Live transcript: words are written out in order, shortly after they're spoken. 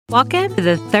Welcome to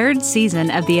the third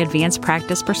season of the Advanced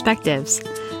Practice Perspectives.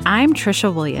 I'm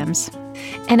Trisha Williams.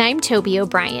 And I'm Toby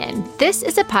O'Brien. This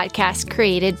is a podcast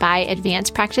created by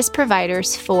Advanced Practice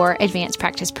Providers for Advanced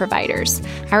Practice Providers.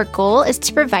 Our goal is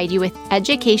to provide you with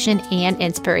education and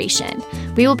inspiration.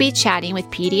 We will be chatting with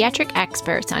pediatric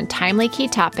experts on timely key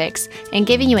topics and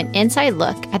giving you an inside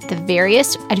look at the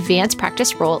various advanced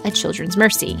practice role at Children's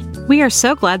Mercy. We are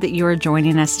so glad that you are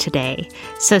joining us today.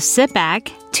 So sit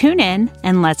back, tune in,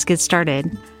 and let's get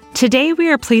started. Today we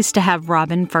are pleased to have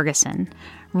Robin Ferguson.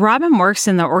 Robin works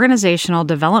in the Organizational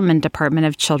Development Department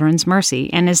of Children's Mercy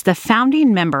and is the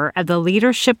founding member of the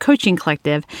Leadership Coaching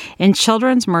Collective in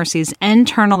Children's Mercy's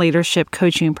internal leadership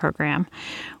coaching program.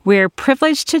 We're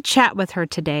privileged to chat with her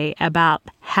today about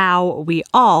how we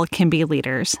all can be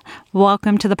leaders.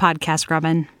 Welcome to the podcast,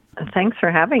 Robin. Thanks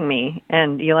for having me.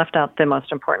 And you left out the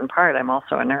most important part. I'm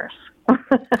also a nurse.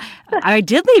 I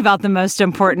did leave out the most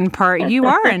important part. You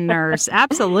are a nurse.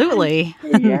 Absolutely.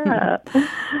 Yeah.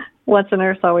 What's a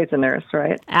nurse? Always a nurse,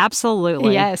 right?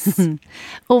 Absolutely. Yes.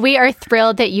 Well, we are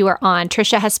thrilled that you are on.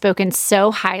 Trisha has spoken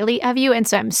so highly of you, and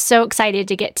so I'm so excited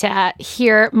to get to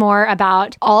hear more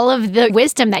about all of the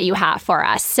wisdom that you have for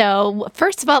us. So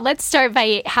first of all, let's start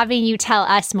by having you tell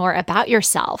us more about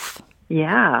yourself.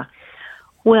 Yeah.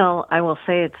 Well, I will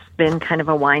say it's been kind of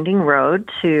a winding road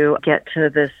to get to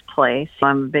this place.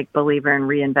 I'm a big believer in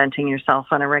reinventing yourself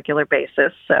on a regular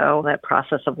basis. So that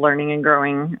process of learning and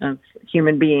growing as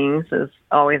human beings is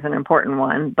always an important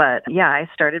one. But yeah, I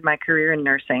started my career in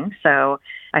nursing. So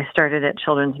I started at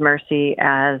Children's Mercy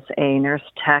as a nurse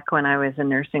tech when I was in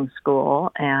nursing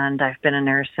school. And I've been a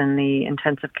nurse in the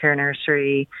intensive care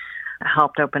nursery,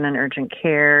 helped open an urgent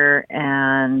care,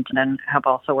 and then have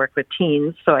also worked with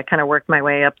teens. So I kind of worked my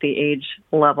way up the age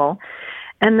level.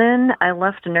 And then I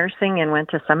left nursing and went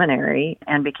to seminary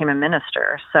and became a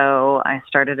minister. So I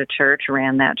started a church,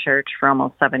 ran that church for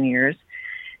almost 7 years,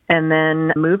 and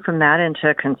then moved from that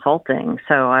into consulting.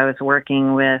 So I was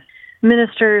working with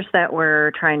ministers that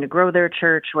were trying to grow their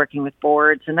church, working with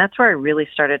boards, and that's where I really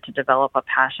started to develop a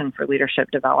passion for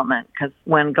leadership development, because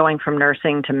when going from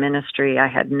nursing to ministry, I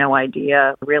had no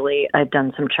idea, really. I'd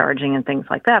done some charging and things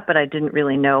like that, but I didn't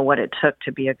really know what it took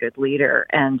to be a good leader.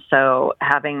 And so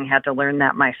having had to learn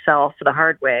that myself the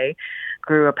hard way,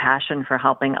 grew a passion for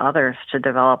helping others to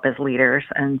develop as leaders,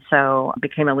 and so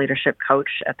became a leadership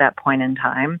coach at that point in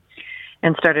time,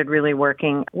 and started really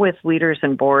working with leaders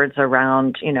and boards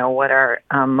around, what are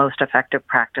most effective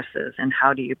practices and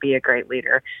how do you be a great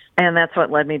leader. And that's what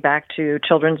led me back to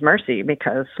Children's Mercy,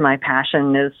 because my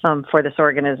passion is for this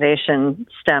organization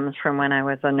stems from when I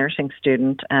was a nursing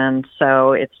student. And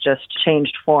so it's just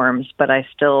changed forms, but I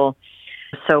still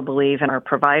so believe in our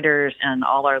providers and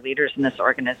all our leaders in this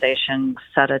organization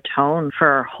set a tone for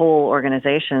our whole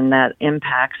organization that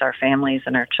impacts our families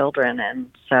and our children. And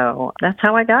so that's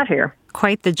how I got here.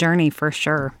 Quite the journey for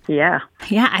sure. Yeah.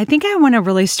 Yeah, I think I want to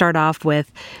really start off with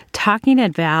talking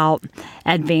about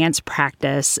advanced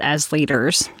practice as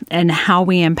leaders and how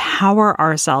we empower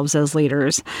ourselves as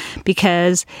leaders.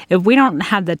 Because if we don't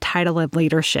have the title of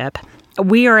leadership,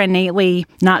 we are innately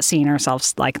not seeing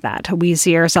ourselves like that. We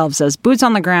see ourselves as boots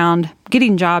on the ground,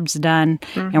 getting jobs done,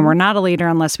 and we're not a leader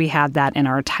unless we have that in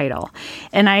our title.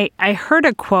 And I heard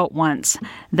a quote once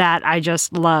that I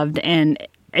just loved, and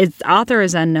its author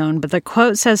is unknown, but the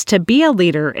quote says, "To be a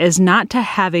leader is not to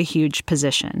have a huge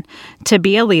position. To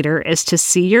be a leader is to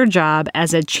see your job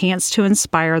as a chance to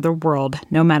inspire the world,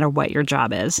 no matter what your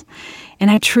job is." And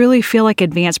I truly feel like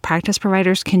advanced practice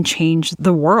providers can change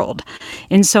the world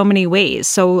in so many ways.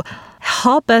 So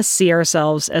help us see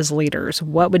ourselves as leaders.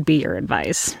 What would be your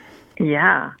advice?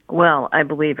 Yeah. Well, I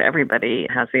believe everybody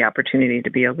has the opportunity to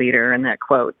be a leader, and that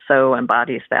quote so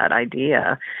embodies that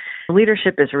idea.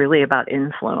 Leadership is really about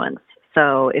influence.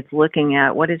 So it's looking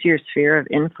at what is your sphere of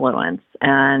influence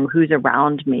and who's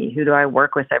around me, who do I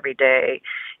work with every day,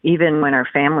 even when our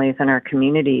families and our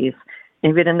communities,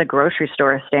 even in the grocery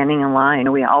store, standing in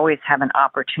line, we always have an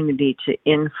opportunity to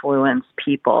influence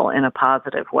people in a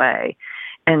positive way.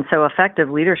 And so effective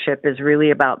leadership is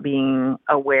really about being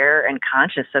aware and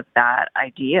conscious of that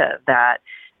idea that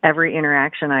every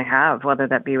interaction I have, whether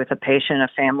that be with a patient, a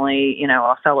family,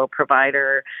 a fellow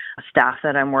provider, staff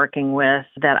that I'm working with,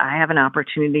 that I have an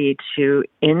opportunity to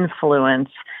influence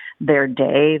their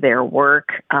day, their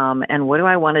work, and what do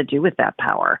I want to do with that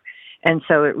power? And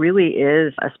so it really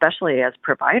is, especially as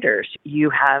providers, you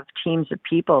have teams of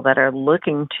people that are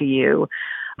looking to you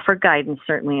for guidance,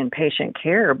 certainly in patient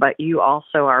care, but you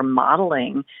also are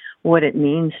modeling what it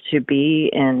means to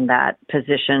be in that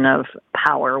position of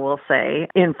power, we'll say,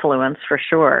 influence for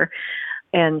sure.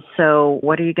 And so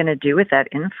what are you going to do with that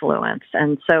influence?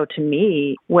 And so to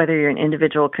me, whether you're an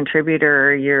individual contributor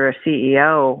or you're a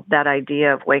CEO, that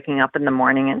idea of waking up in the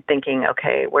morning and thinking,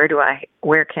 okay,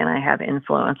 where can I have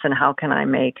influence and how can I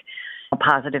make a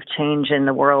positive change in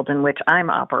the world in which I'm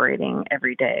operating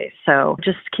every day? So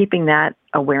just keeping that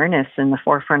awareness in the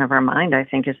forefront of our mind, I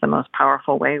think, is the most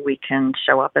powerful way we can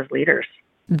show up as leaders.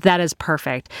 That is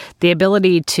perfect. The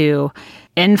ability to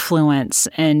influence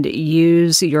and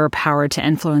use your power to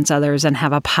influence others and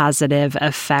have a positive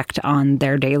effect on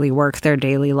their daily work, their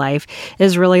daily life,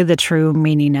 is really the true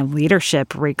meaning of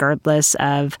leadership, regardless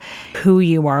of who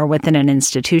you are within an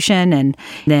institution. And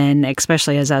then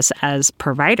especially as us as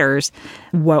providers,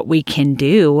 what we can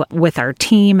do with our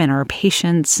team and our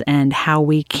patients and how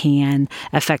we can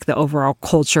affect the overall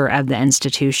culture of the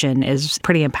institution is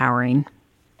pretty empowering.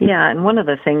 Yeah, and one of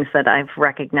the things that I've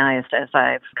recognized as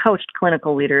I've coached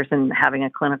clinical leaders and having a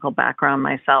clinical background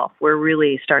myself, we're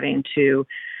really starting to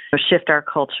shift our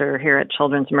culture here at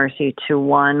Children's Mercy to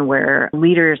one where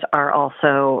leaders are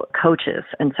also coaches.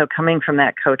 And so coming from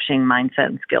that coaching mindset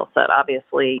and skill set,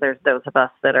 obviously there's those of us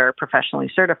that are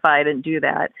professionally certified and do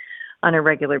that on a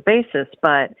regular basis,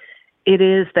 but it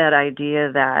is that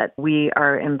idea that we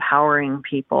are empowering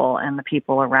people and the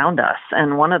people around us.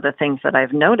 And one of the things that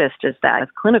I've noticed is that as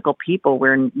clinical people,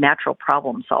 we're natural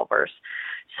problem solvers.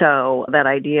 So that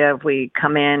idea of we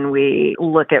come in, we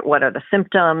look at what are the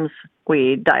symptoms,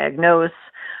 we diagnose,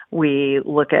 we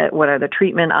look at what are the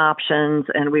treatment options,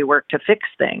 and we work to fix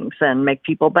things and make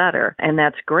people better. And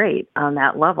that's great on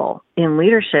that level. In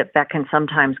leadership, that can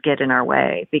sometimes get in our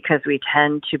way because we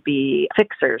tend to be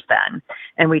fixers then,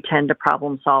 and we tend to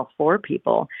problem solve for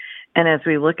people. And as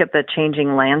we look at the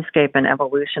changing landscape and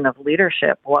evolution of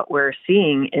leadership, what we're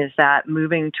seeing is that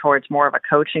moving towards more of a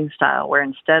coaching style where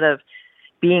instead of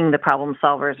being the problem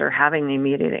solvers or having the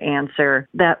immediate answer,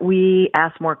 that we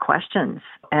ask more questions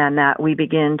and that we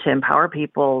begin to empower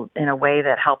people in a way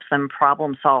that helps them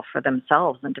problem solve for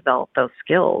themselves and develop those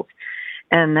skills.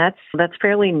 And that's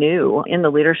fairly new in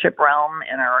the leadership realm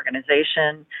in our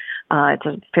organization. It's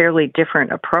a fairly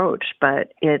different approach,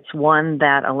 but it's one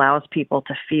that allows people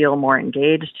to feel more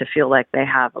engaged, to feel like they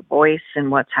have a voice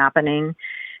in what's happening.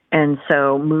 And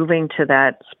so moving to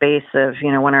that space of,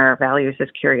 one of our values is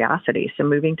curiosity. So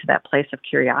moving to that place of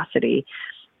curiosity.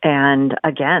 And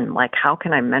again, like, how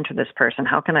can I mentor this person?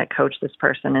 How can I coach this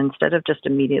person instead of just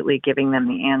immediately giving them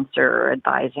the answer or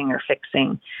advising or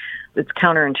fixing? It's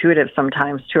counterintuitive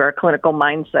sometimes to our clinical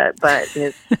mindset, but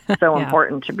it's so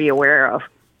important to be aware of.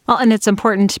 Well, and it's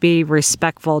important to be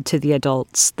respectful to the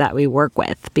adults that we work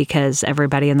with because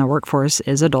everybody in the workforce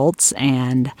is adults.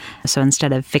 And so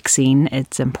instead of fixing,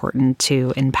 it's important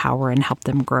to empower and help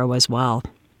them grow as well.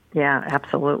 Yeah,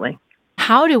 absolutely.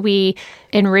 How do we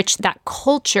enrich that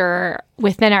culture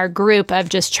within our group of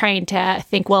just trying to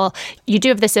think, well, you do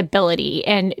have this ability,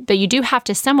 but you do have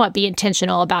to somewhat be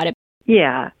intentional about it?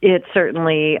 Yeah, it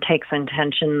certainly takes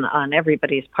intention on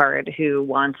everybody's part who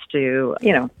wants to,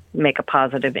 make a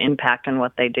positive impact on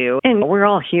what they do. And we're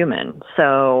all human.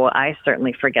 So I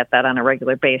certainly forget that on a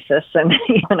regular basis. And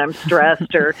when I'm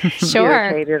stressed or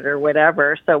irritated or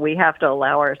whatever. So we have to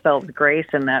allow ourselves grace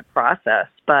in that process.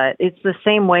 But it's the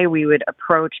same way we would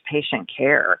approach patient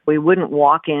care. We wouldn't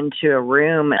walk into a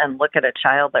room and look at a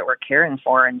child that we're caring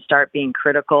for and start being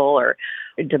critical or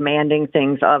demanding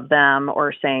things of them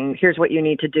or saying, here's what you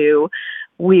need to do.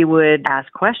 We would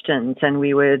ask questions and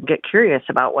we would get curious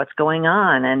about what's going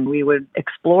on and we would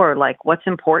explore what's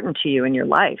important to you in your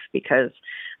life, because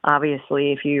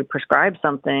obviously if you prescribe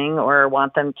something or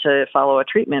want them to follow a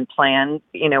treatment plan,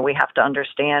 we have to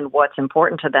understand what's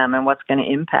important to them and what's going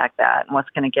to impact that and what's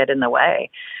going to get in the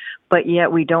way. But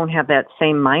yet we don't have that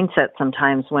same mindset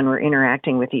sometimes when we're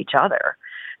interacting with each other.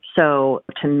 So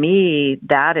to me,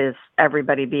 that is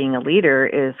everybody being a leader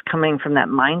is coming from that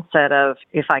mindset of,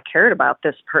 if I cared about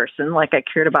this person like I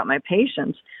cared about my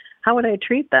patients, how would I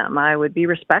treat them? I would be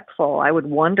respectful. I would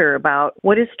wonder about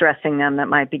what is stressing them that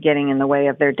might be getting in the way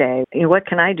of their day. What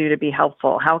can I do to be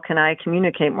helpful? How can I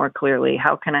communicate more clearly?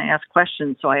 How can I ask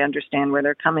questions so I understand where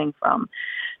they're coming from?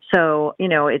 So,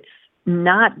 it's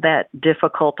not that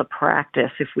difficult to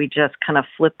practice if we just kind of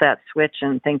flip that switch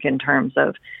and think in terms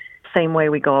of same way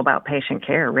we go about patient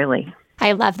care, really.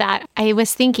 I love that. I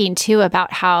was thinking too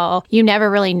about how you never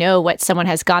really know what someone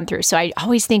has gone through. So I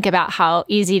always think about how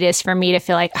easy it is for me to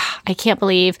feel like, I can't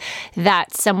believe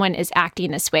that someone is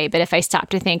acting this way. But if I stop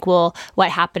to think, well, what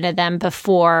happened to them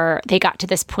before they got to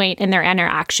this point in their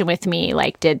interaction with me?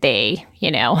 Like, did they,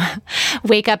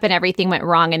 wake up and everything went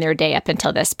wrong in their day up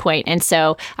until this point? And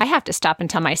so I have to stop and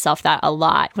tell myself that a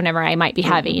lot whenever I might be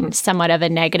having somewhat of a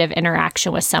negative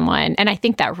interaction with someone. And I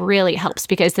think that really helps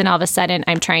because then all of a sudden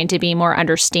I'm trying to be more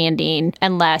understanding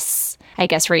and less, I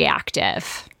guess,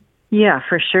 reactive. Yeah,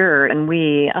 for sure. And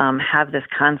we have this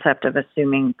concept of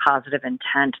assuming positive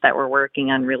intent that we're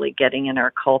working on really getting in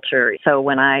our culture. So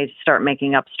when I start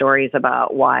making up stories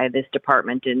about why this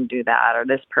department didn't do that or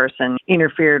this person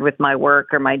interfered with my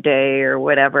work or my day or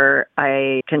whatever,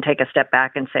 I can take a step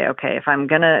back and say, okay, if I'm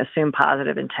going to assume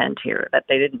positive intent here, that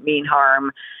they didn't mean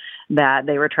harm, that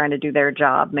they were trying to do their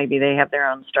job. Maybe they have their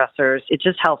own stressors. It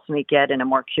just helps me get in a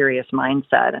more curious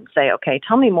mindset and say, okay,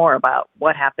 tell me more about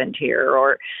what happened here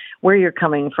or where you're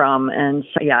coming from. And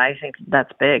so, yeah, I think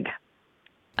that's big.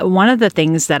 One of the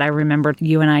things that I remember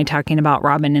you and I talking about,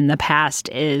 Robin, in the past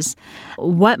is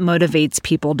what motivates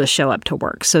people to show up to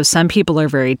work. So some people are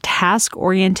very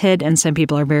task-oriented and some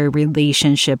people are very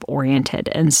relationship-oriented.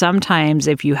 And sometimes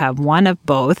if you have one of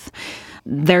both,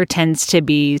 there tends to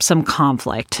be some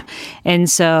conflict. And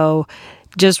so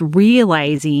just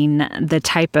realizing the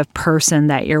type of person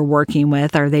that you're working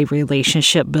with, are they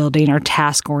relationship building or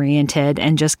task oriented,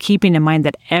 and just keeping in mind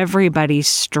that everybody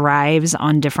strives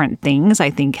on different things,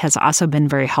 I think has also been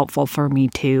very helpful for me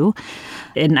too.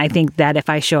 And I think that if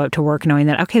I show up to work knowing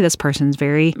that, okay, this person's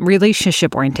very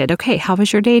relationship oriented. Okay, how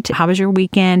was your day? How was your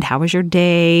weekend? How was your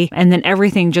day? And then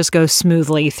everything just goes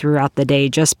smoothly throughout the day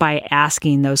just by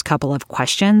asking those couple of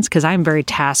questions, because I'm very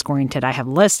task oriented. I have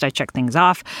lists. I check things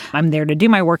off. I'm there to do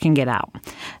my work and get out.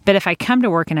 But if I come to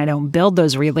work and I don't build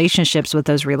those relationships with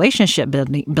those relationship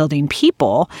building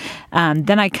people,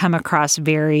 then I come across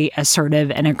very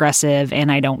assertive and aggressive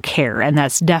and I don't care. And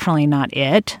that's definitely not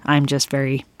it. I'm just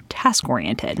very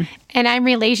task-oriented. And I'm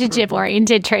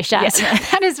relationship-oriented, Trisha. Yes. So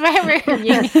that is why we're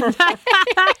yin.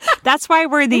 That's why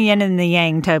we're the yin and the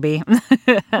yang, Toby.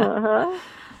 That's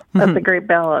a great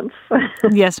balance.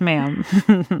 Yes, ma'am.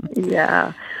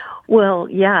 Yeah. Well,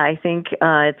 yeah, I think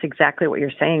it's exactly what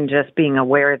you're saying, just being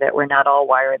aware that we're not all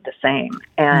wired the same.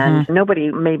 And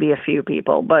nobody, maybe a few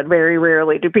people, but very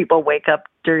rarely do people wake up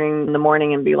during the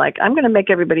morning and be like, I'm going to make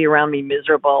everybody around me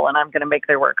miserable and I'm going to make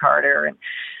their work harder. And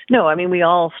no, I mean, we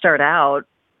all start out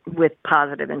with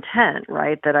positive intent,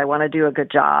 right? That I want to do a good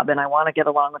job and I want to get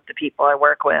along with the people I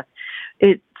work with.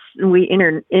 We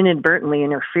inadvertently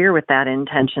interfere with that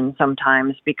intention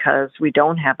sometimes because we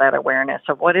don't have that awareness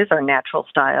of what is our natural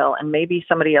style, and maybe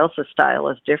somebody else's style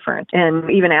is different.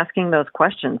 And even asking those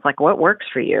questions, like what works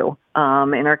for you in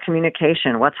our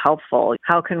communication, what's helpful,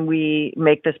 how can we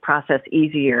make this process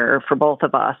easier for both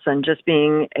of us, and just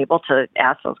being able to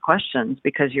ask those questions,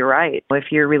 because you're right.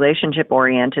 If you're relationship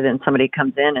oriented and somebody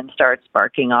comes in and starts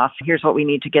barking off, here's what we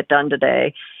need to get done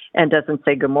today, and doesn't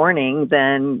say good morning,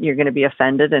 then you're going to be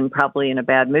offended and probably in a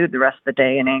bad mood the rest of the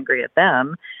day and angry at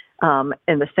them.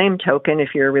 In the same token, if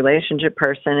you're a relationship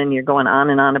person and you're going on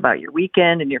and on about your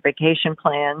weekend and your vacation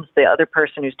plans, the other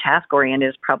person who's task-oriented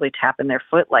is probably tapping their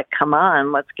foot like, come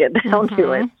on, let's get down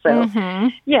to it. So,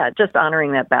 yeah, just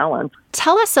honoring that balance.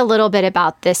 Tell us a little bit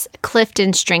about this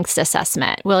Clifton Strengths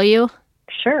Assessment, will you?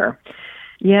 Sure.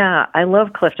 Yeah, I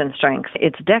love Clifton Strengths.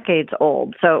 It's decades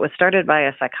old. So it was started by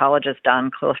a psychologist, Don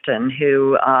Clifton,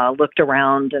 who looked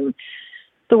around in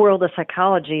the world of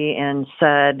psychology and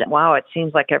said, wow, it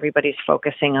seems like everybody's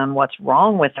focusing on what's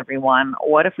wrong with everyone.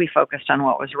 What if we focused on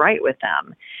what was right with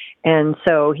them? And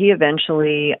so he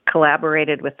eventually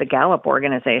collaborated with the Gallup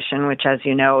organization, which, as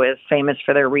you know, is famous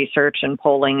for their research and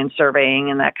polling and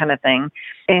surveying and that kind of thing.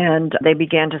 And they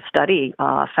began to study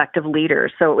effective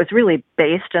leaders. So it was really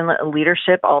based in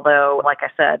leadership, although, like I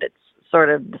said, it's sort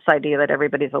of this idea that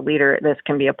everybody's a leader. This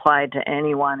can be applied to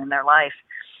anyone in their life.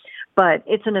 But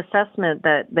it's an assessment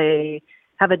that they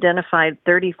have identified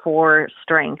 34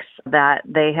 strengths that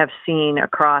they have seen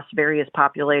across various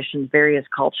populations, various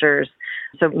cultures.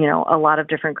 So, a lot of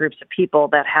different groups of people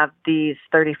that have these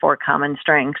 34 common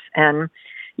strengths. And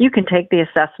you can take the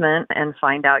assessment and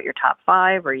find out your top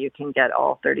 5, or you can get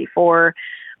all 34.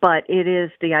 But it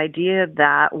is the idea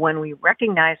that when we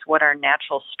recognize what our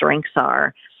natural strengths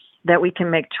are, that we can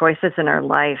make choices in our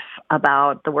life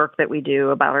about the work that we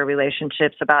do, about our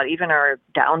relationships, about even our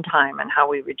downtime and how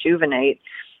we rejuvenate,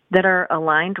 that are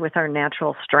aligned with our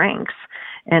natural strengths.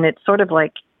 And it's sort of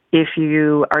like if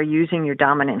you are using your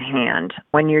dominant hand.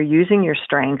 When you're using your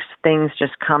strengths, things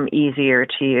just come easier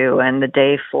to you and the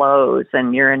day flows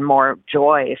and you're in more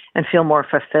joy and feel more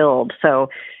fulfilled. So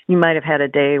you might have had a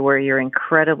day where you're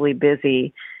incredibly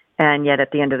busy, and yet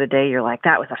at the end of the day, you're like,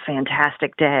 that was a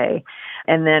fantastic day.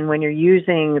 And then when you're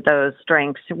using those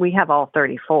strengths, we have all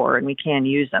 34 and we can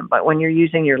use them. But when you're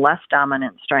using your less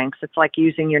dominant strengths, it's like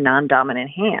using your non-dominant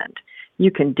hand. You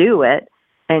can do it,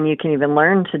 and you can even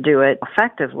learn to do it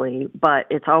effectively, but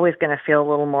it's always going to feel a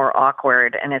little more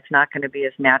awkward, and it's not going to be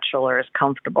as natural or as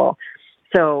comfortable.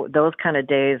 So those kind of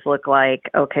days look like,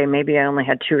 okay, maybe I only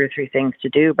had 2 or 3 things to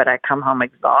do, but I come home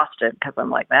exhausted because I'm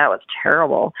like, that was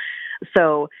terrible.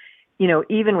 So,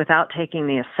 even without taking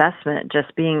the assessment,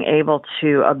 just being able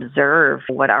to observe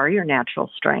what are your natural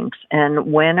strengths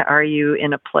and when are you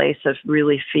in a place of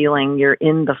really feeling you're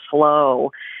in the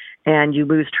flow and you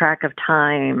lose track of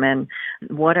time, and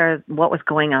what was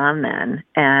going on then,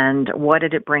 and what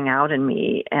did it bring out in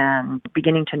me, and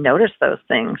beginning to notice those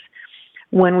things.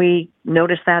 When we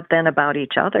notice that then about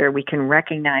each other, we can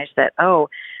recognize that, oh,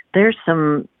 there's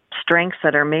some strengths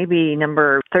that are maybe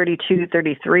number 32,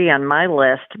 33 on my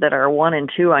list that are 1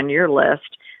 and 2 on your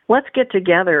list. Let's get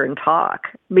together and talk,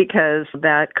 because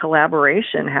that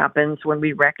collaboration happens when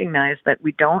we recognize that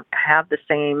we don't have the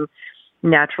same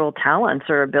natural talents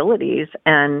or abilities.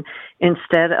 And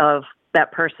instead of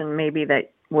that person maybe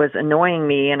that was annoying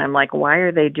me and I'm like, why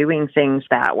are they doing things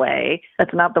that way?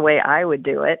 That's not the way I would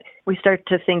do it. We start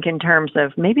to think in terms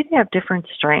of maybe they have different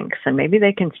strengths and maybe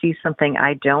they can see something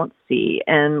I don't see.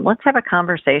 And let's have a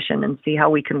conversation and see how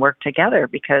we can work together,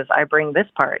 because I bring this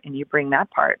part and you bring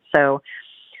that part. So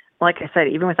like I said,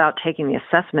 even without taking the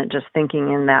assessment, just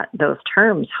thinking in those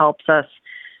terms helps us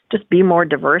just be more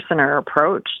diverse in our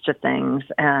approach to things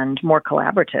and more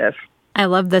collaborative. I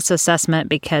love this assessment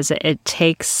because it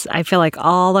takes, I feel like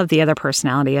all of the other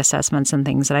personality assessments and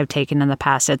things that I've taken in the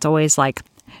past, it's always like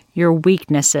your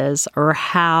weaknesses or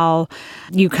how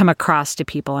you come across to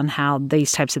people and how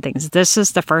these types of things. This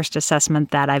is the first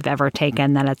assessment that I've ever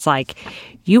taken that it's like,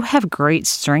 you have great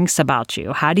strengths about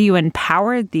you. How do you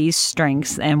empower these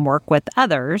strengths and work with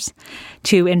others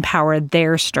to empower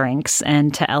their strengths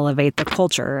and to elevate the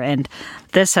culture? And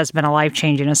this has been a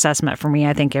life-changing assessment for me.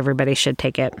 I think everybody should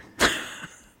take it.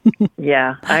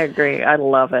 Yeah, I agree. I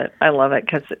love it. I love it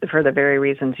because for the very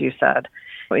reasons you said,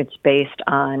 it's based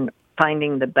on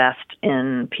finding the best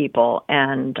in people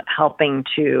and helping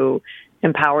to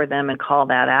empower them and call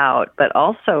that out, but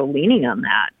also leaning on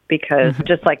that because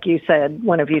just like you said,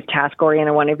 one of you is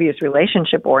task-oriented, one of you is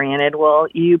relationship-oriented. Well,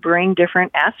 you bring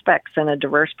different aspects and a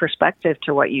diverse perspective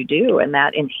to what you do, and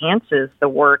that enhances the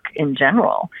work in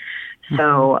general.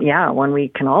 So, yeah, when we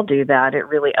can all do that, it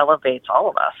really elevates all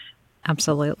of us.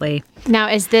 Absolutely. Now,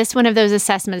 is this one of those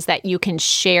assessments that you can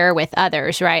share with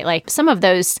others, right? Like some of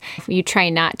those you try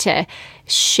not to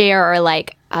share, or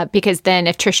because then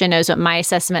if Tricia knows what my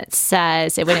assessment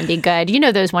says, it wouldn't be good. You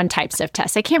know, those one types of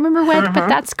tests. I can't remember what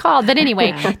that's called. But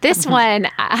anyway, this one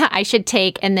I should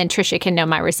take, and then Tricia can know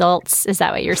my results. Is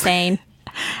that what you're saying?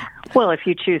 Well, if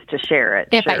you choose to share it.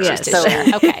 If I choose to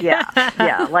share, okay.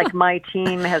 Yeah. Like my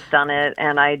team has done it,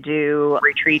 and I do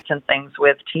retreats and things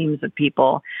with teams of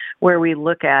people where we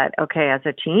look at, okay, as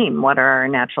a team, what are our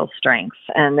natural strengths?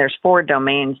 And there's 4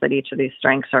 domains that each of these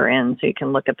strengths are in. So you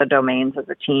can look at the domains as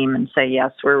a team and say,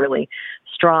 yes, we're really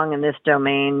strong in this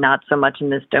domain, not so much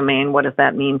in this domain. What does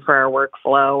that mean for our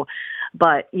workflow?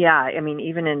 But yeah, I mean,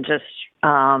 even in just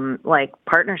like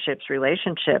partnerships,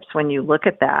 relationships, when you look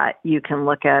at that, you can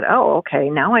look at, oh, okay,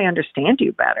 now I understand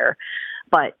you better.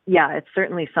 But yeah, it's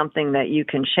certainly something that you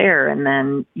can share, and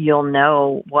then you'll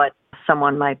know what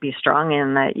someone might be strong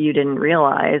in that you didn't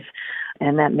realize,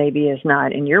 and that maybe is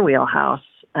not in your wheelhouse,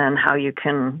 and how you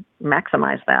can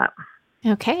maximize that.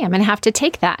 Okay, I'm going to have to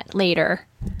take that later.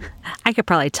 I could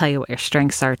probably tell you what your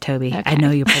strengths are, Toby. Okay. I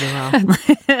know you pretty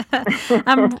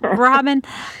well. Robin,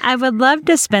 I would love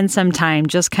to spend some time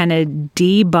just kind of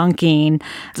debunking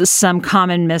some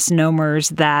common misnomers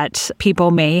that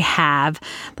people may have,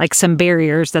 like some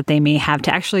barriers that they may have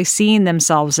to actually seeing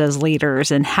themselves as leaders,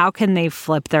 and how can they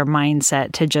flip their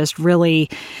mindset to just really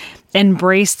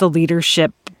embrace the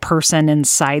leadership person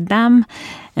inside them.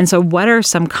 And so what are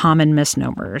some common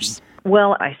misnomers?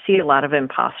 Well, I see a lot of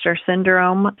imposter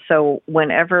syndrome. So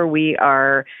whenever we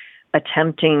are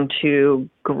attempting to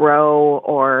grow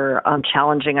or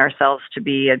challenging ourselves to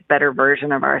be a better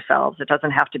version of ourselves, it doesn't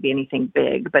have to be anything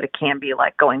big, but it can be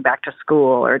like going back to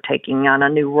school or taking on a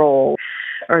new role.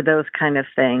 or those kind of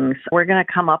things, we're going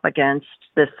to come up against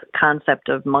this concept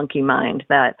of monkey mind,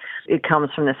 that it comes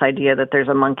from this idea that there's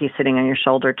a monkey sitting on your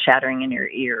shoulder chattering in your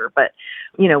ear. But,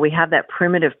 we have that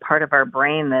primitive part of our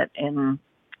brain that in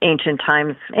ancient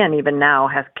times and even now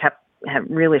have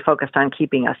really focused on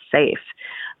keeping us safe.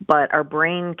 But our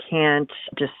brain can't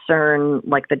discern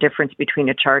like the difference between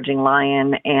a charging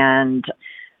lion and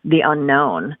the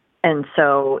unknown. And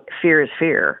so fear is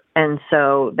fear. And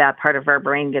so that part of our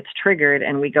brain gets triggered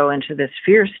and we go into this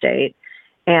fear state.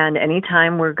 And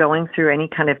anytime we're going through any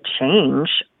kind of change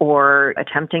or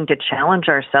attempting to challenge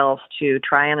ourselves to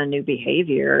try on a new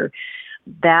behavior,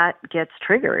 that gets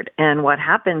triggered. And what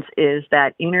happens is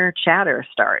that inner chatter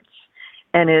starts.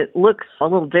 And it looks a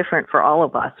little different for all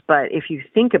of us. But if you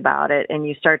think about it and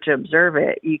you start to observe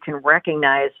it, you can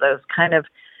recognize those kind of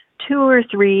 2 or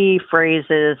 3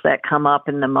 phrases that come up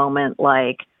in the moment,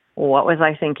 like, what was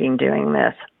I thinking doing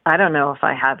this? I don't know if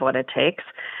I have what it takes.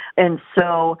 And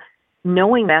so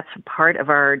knowing that's part of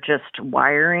our just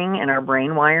wiring and our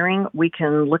brain wiring, we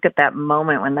can look at that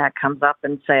moment when that comes up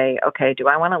and say, okay, do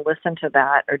I want to listen to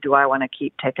that or do I want to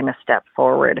keep taking a step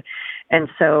forward? And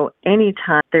so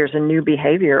anytime there's a new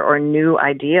behavior or new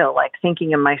idea, like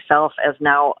thinking of myself as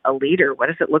now a leader, what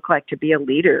does it look like to be a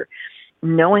leader?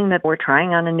 Knowing that we're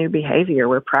trying on a new behavior,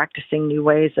 we're practicing new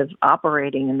ways of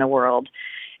operating in the world.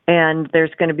 And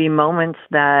there's going to be moments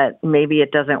that maybe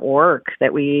it doesn't work,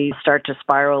 that we start to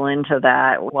spiral into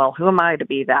that, well, who am I to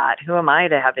be that? Who am I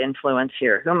to have influence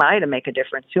here? Who am I to make a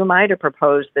difference? Who am I to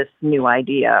propose this new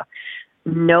idea?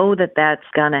 Know that that's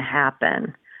going to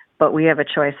happen. But we have a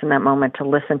choice in that moment to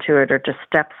listen to it or to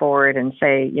step forward and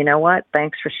say, you know what,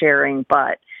 thanks for sharing,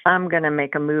 but I'm going to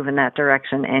make a move in that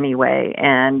direction anyway.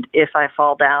 And if I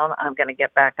fall down, I'm going to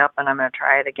get back up and I'm going to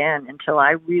try it again until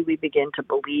I really begin to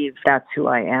believe that's who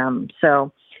I am.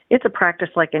 So it's a practice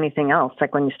like anything else,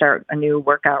 like when you start a new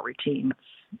workout routine.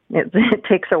 It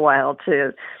takes a while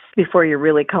before you're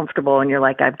really comfortable and you're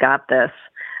like, I've got this.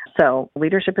 So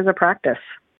leadership is a practice.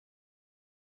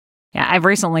 Yeah, I've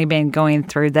recently been going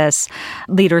through this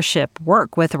leadership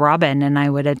work with Robin, and I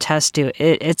would attest to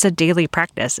it. It's a daily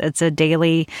practice. It's a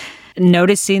daily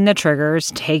noticing the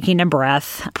triggers, taking a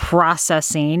breath,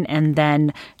 processing, and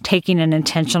then taking an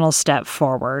intentional step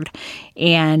forward.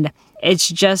 And it's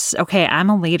just, okay, I'm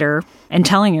a leader, and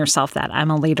telling yourself that I'm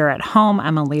a leader at home,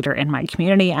 I'm a leader in my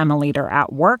community, I'm a leader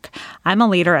at work, I'm a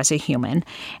leader as a human.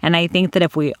 And I think that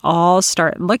if we all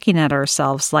start looking at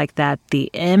ourselves like that,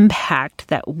 the impact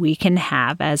that we can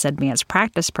have as advanced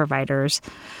practice providers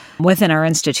within our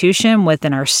institution,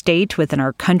 within our state, within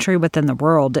our country, within the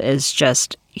world is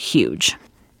just huge.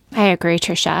 I agree,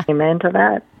 Tricia. Amen to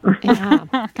that. Yeah.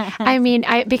 I mean,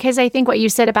 because I think what you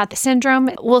said about the syndrome,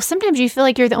 well, sometimes you feel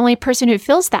like you're the only person who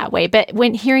feels that way. But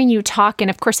when hearing you talk, and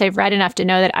of course I've read enough to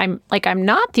know that I'm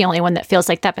not the only one that feels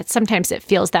like that, but sometimes it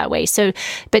feels that way. So,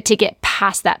 but to get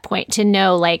past that point, to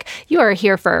know like you are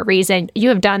here for a reason, you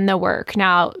have done the work.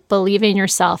 Now believe in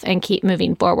yourself and keep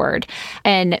moving forward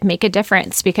and make a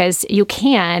difference because you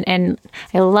can. And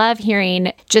I love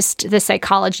hearing just the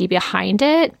psychology behind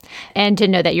it and to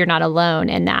know that you're not alone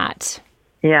in that.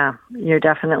 Yeah, you're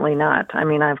definitely not. I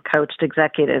mean, I've coached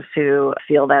executives who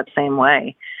feel that same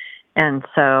way. And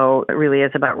so it really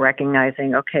is about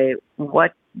recognizing, okay,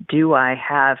 what do I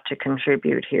have to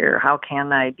contribute here? How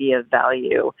can I be of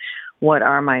value? What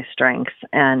are my strengths?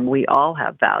 And we all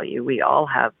have value. We all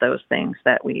have those things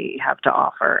that we have to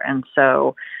offer. And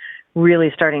so really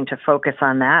starting to focus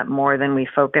on that more than we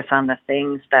focus on the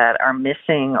things that are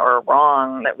missing or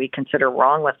wrong, that we consider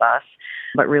wrong with us,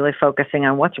 but really focusing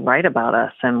on what's right about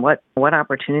us and what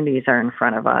opportunities are in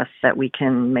front of us that we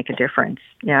can make a difference.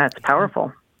 Yeah, it's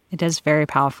powerful. It is very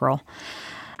powerful.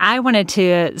 I wanted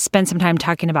to spend some time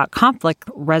talking about conflict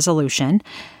resolution,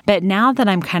 but now that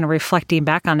I'm kind of reflecting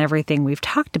back on everything we've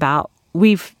talked about,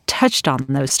 we've touched on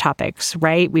those topics,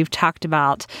 right? We've talked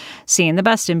about seeing the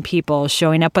best in people,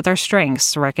 showing up with our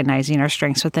strengths, recognizing our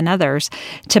strengths within others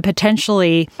to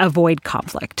potentially avoid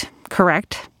conflict,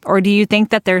 correct? Or do you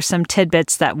think that there's some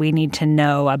tidbits that we need to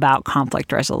know about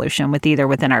conflict resolution with either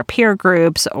within our peer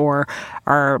groups or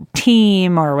our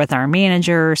team or with our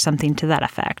manager or something to that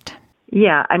effect?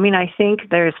 Yeah, I mean, I think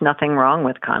there's nothing wrong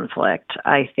with conflict.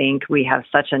 I think we have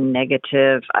such a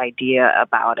negative idea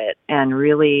about it. And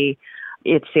really,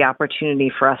 it's the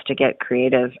opportunity for us to get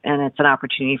creative, and it's an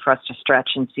opportunity for us to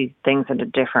stretch and see things in a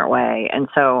different way. And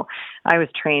so I was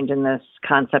trained in this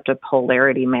concept of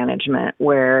polarity management,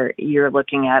 where you're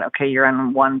looking at, okay, you're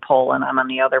on one pole and I'm on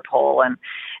the other pole, and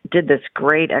did this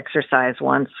great exercise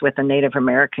once with a Native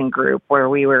American group where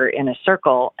we were in a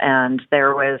circle and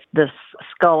there was this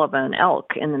skull of an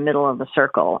elk in the middle of the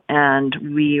circle. And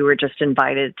we were just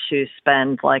invited to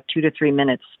spend like 2 to 3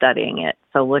 minutes studying it.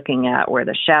 So looking at where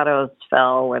the shadows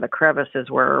fell, where the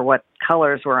crevices were, what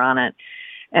colors were on it.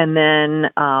 And then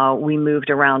we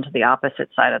moved around to the opposite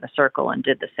side of the circle and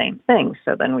did the same thing.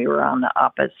 So then we were on the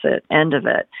opposite end of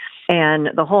it. And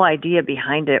the whole idea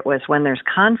behind it was when there's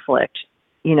conflict,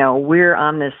 we're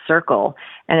on this circle,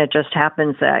 and it just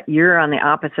happens that you're on the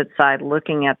opposite side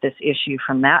looking at this issue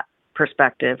from that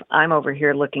perspective. I'm over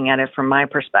here looking at it from my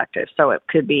perspective. So it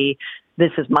could be,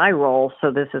 this is my role,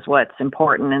 so this is what's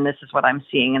important, and this is what I'm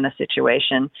seeing in the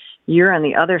situation. You're on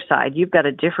the other side. You've got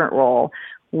a different role.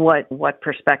 What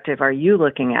perspective are you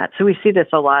looking at? So we see this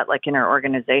a lot, like in our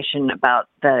organization, about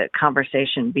the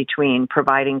conversation between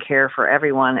providing care for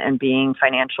everyone and being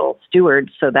financial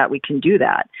stewards so that we can do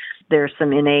that. There's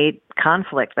some innate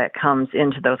conflict that comes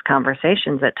into those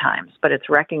conversations at times, but it's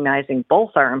recognizing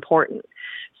both are important.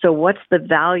 So what's the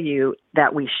value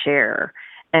that we share?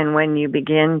 And when you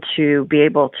begin to be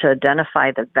able to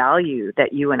identify the value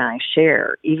that you and I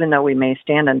share, even though we may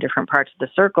stand on different parts of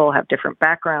the circle, have different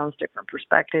backgrounds, different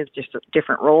perspectives, just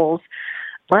different roles,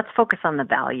 let's focus on the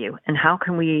value and how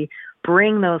can we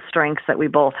bring those strengths that we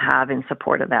both have in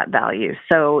support of that value.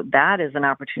 So that is an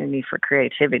opportunity for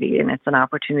creativity, and it's an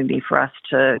opportunity for us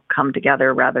to come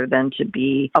together rather than to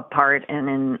be apart and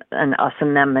in an us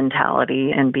and them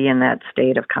mentality and be in that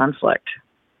state of conflict.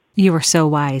 You were so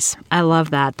wise. I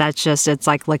love that. It's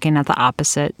like looking at the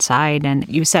opposite side. And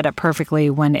you said it perfectly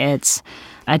when it's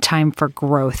a time for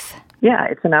growth. Yeah,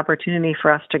 it's an opportunity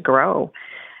for us to grow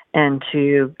and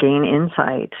to gain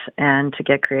insight and to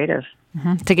get creative.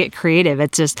 Mm-hmm. To get creative.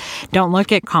 It's just, don't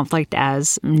look at conflict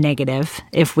as negative.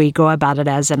 If we go about it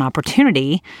as an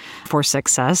opportunity for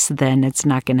success, then it's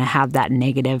not going to have that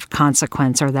negative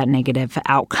consequence or that negative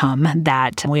outcome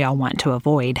that we all want to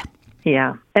avoid.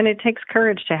 Yeah. And it takes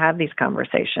courage to have these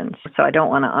conversations. So I don't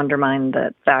want to undermine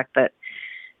the fact that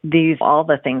all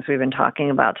the things we've been talking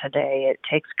about today, it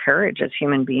takes courage as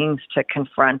human beings to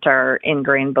confront our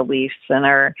ingrained beliefs and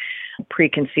our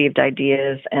preconceived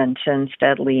ideas and to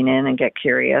instead lean in and get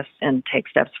curious and take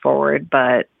steps forward.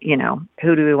 But,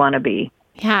 who do we want to be?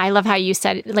 Yeah, I love how you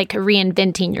said, like,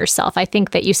 reinventing yourself. I think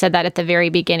that you said that at the very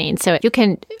beginning. So you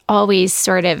can always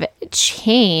sort of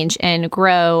change and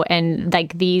grow. And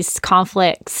like these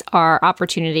conflicts are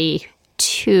opportunity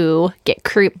to get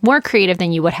more creative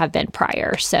than you would have been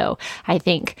prior. So I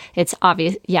think it's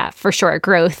obvious, for sure, a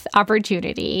growth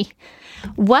opportunity.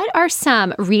 What are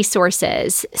some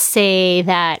resources, say,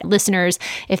 that listeners,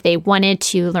 if they wanted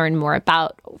to learn more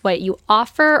about what you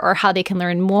offer or how they can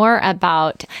learn more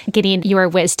about getting your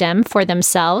wisdom for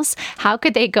themselves, how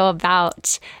could they go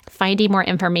about finding more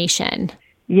information?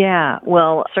 Yeah,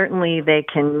 well, certainly they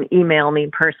can email me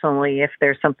personally if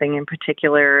there's something in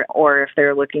particular, or if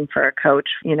they're looking for a coach.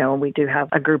 We do have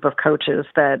a group of coaches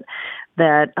that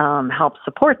help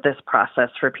support this process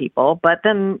for people. But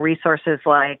then resources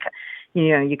like,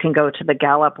 you can go to the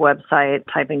Gallup website,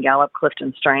 type in Gallup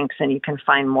Clifton Strengths, and you can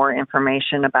find more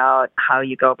information about how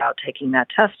you go about taking that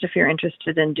test if you're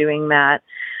interested in doing that.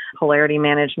 Polarity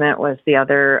management was the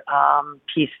other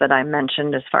piece that I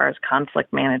mentioned as far as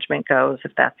conflict management goes,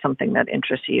 if that's something that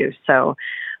interests you. So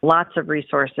lots of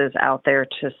resources out there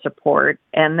to support.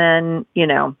 And then,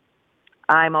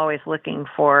 I'm always looking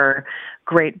for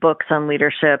great books on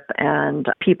leadership and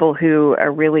people who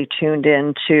are really tuned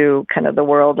into kind of the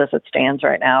world as it stands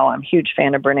right now. I'm a huge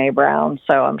fan of Brené Brown,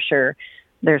 so I'm sure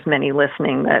there's many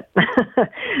listening that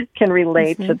can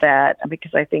relate to that,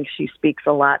 because I think she speaks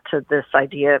a lot to this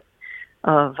idea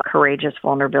of courageous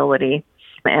vulnerability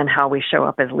and how we show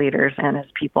up as leaders and as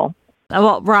people.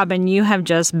 Well, Robin, you have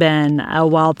just been a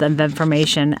wealth of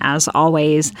information as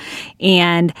always.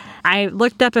 And I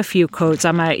looked up a few quotes.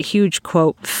 I'm a huge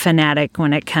quote fanatic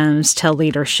when it comes to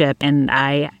leadership. And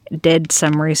I did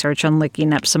some research on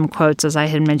looking up some quotes, as I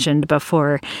had mentioned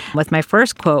before with my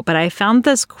first quote. But I found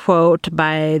this quote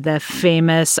by the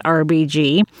famous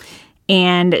RBG.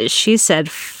 And she said,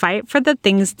 "Fight for the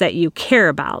things that you care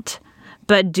about,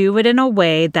 but do it in a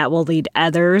way that will lead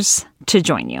others to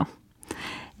join you."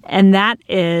 And that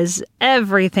is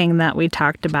everything that we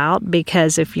talked about,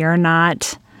 because if you're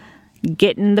not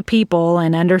getting the people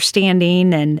and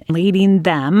understanding and leading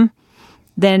them,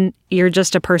 then you're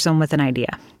just a person with an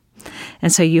idea.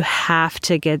 And so you have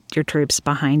to get your troops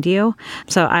behind you.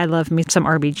 So I love me some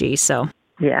RBG. So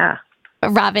yeah.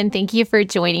 Robin, thank you for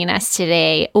joining us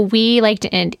today. We like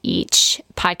to end each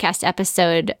podcast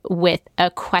episode with a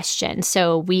question.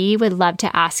 So we would love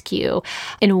to ask you,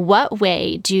 in what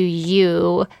way do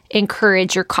you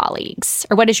encourage your colleagues?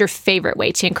 Or what is your favorite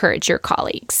way to encourage your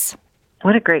colleagues?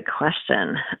 What a great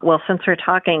question. Well, since we're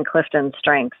talking Clifton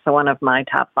strengths, so one of my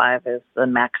top 5 is the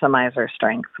maximizer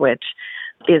strength, which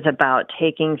is about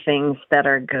taking things that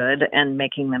are good and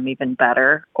making them even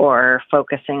better, or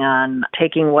focusing on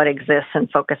taking what exists and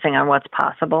focusing on what's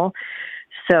possible.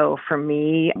 So for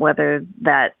me, whether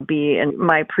that be in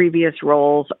my previous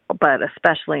roles, but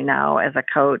especially now as a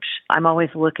coach, I'm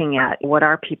always looking at what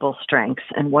are people's strengths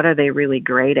and what are they really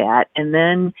great at, and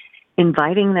then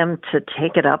inviting them to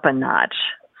take it up a notch.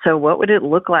 So what would it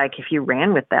look like if you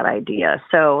ran with that idea?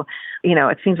 So,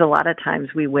 it seems a lot of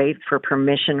times we wait for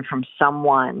permission from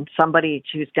somebody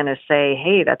who's going to say,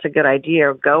 hey, that's a good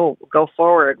idea, go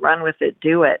forward, run with it,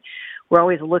 do it. We're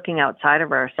always looking outside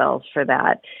of ourselves for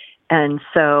that. And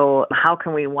so how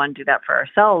can we, one, do that for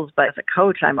ourselves? But as a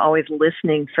coach, I'm always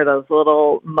listening for those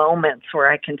little moments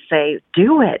where I can say,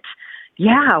 do it.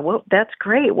 Yeah, well, that's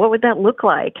great. What would that look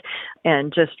like?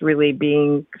 And just really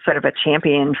being sort of a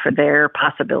champion for their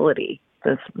possibility.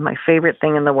 That's my favorite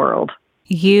thing in the world.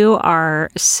 You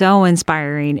are so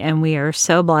inspiring, and we are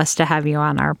so blessed to have you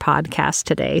on our podcast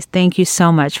today. Thank you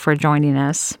so much for joining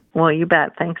us. Well, you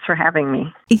bet. Thanks for having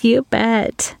me. You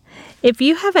bet. If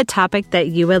you have a topic that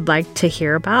you would like to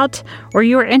hear about, or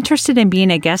you are interested in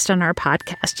being a guest on our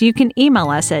podcast, you can email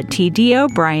us at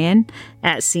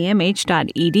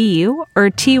tdobrien@cmh.edu or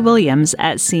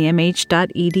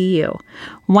twilliams@cmh.edu.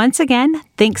 Once again,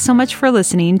 thanks so much for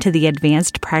listening to the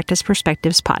Advanced Practice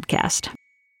Perspectives podcast.